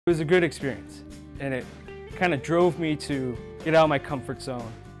It was a good experience, and it kind of drove me to get out of my comfort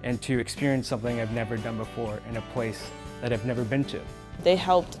zone and to experience something I've never done before in a place that I've never been to. They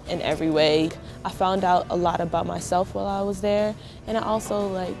helped in every way. I found out a lot about myself while I was there, and I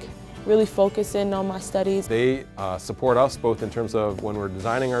also really focused in on my studies. They support us both in terms of when we're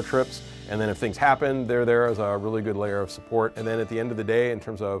designing our trips, and then if things happen, they're there as a really good layer of support. And then at the end of the day, in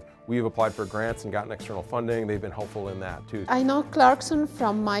terms of we've applied for grants and gotten external funding, they've been helpful in that too. I know Clarkson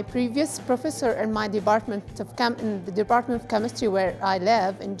from my previous professor in my department in the Department of Chemistry where I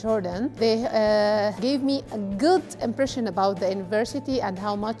live in Jordan. They gave me a good impression about the university and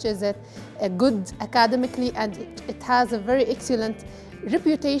how much is it good academically, and it has a very excellent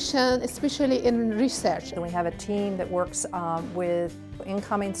reputation, especially in research. We have a team that works with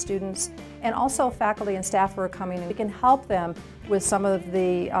incoming students and also faculty and staff who are coming. We can help them with some of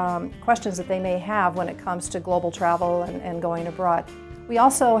the questions that they may have when it comes to global travel and going abroad. We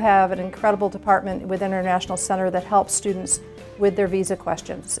also have an incredible department with International Center that helps students with their visa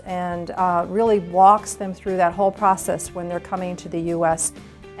questions and really walks them through that whole process when they're coming to the U.S.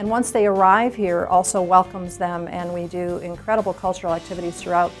 And once they arrive here, also welcomes them, and we do incredible cultural activities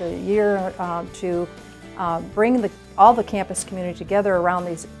throughout the year to bring all the campus community together around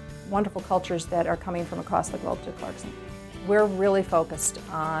these wonderful cultures that are coming from across the globe to Clarkson. We're really focused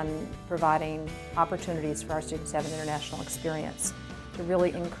on providing opportunities for our students to have an international experience, to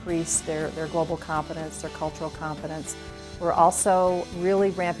really increase their global competence, their cultural competence. We're also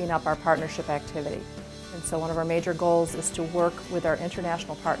really ramping up our partnership activity. And so one of our major goals is to work with our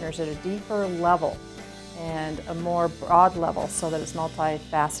international partners at a deeper level and a more broad level so that it's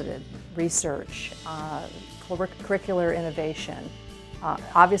multifaceted: research, curricular innovation,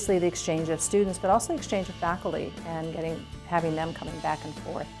 obviously the exchange of students, but also exchange of faculty and having them coming back and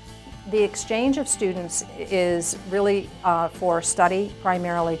forth. The exchange of students is really for study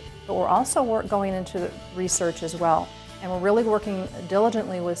primarily, but we're also going into research as well. And we're really working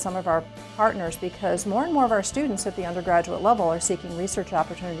diligently with some of our partners because more and more of our students at the undergraduate level are seeking research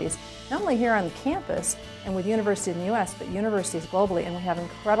opportunities, not only here on campus and with universities in the U.S., but universities globally. And we have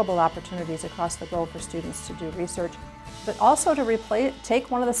incredible opportunities across the globe for students to do research, but also to take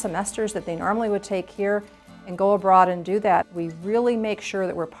one of the semesters that they normally would take here and go abroad and do that. We really make sure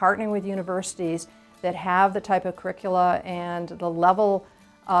that we're partnering with universities that have the type of curricula and the level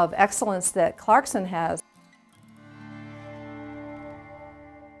of excellence that Clarkson has.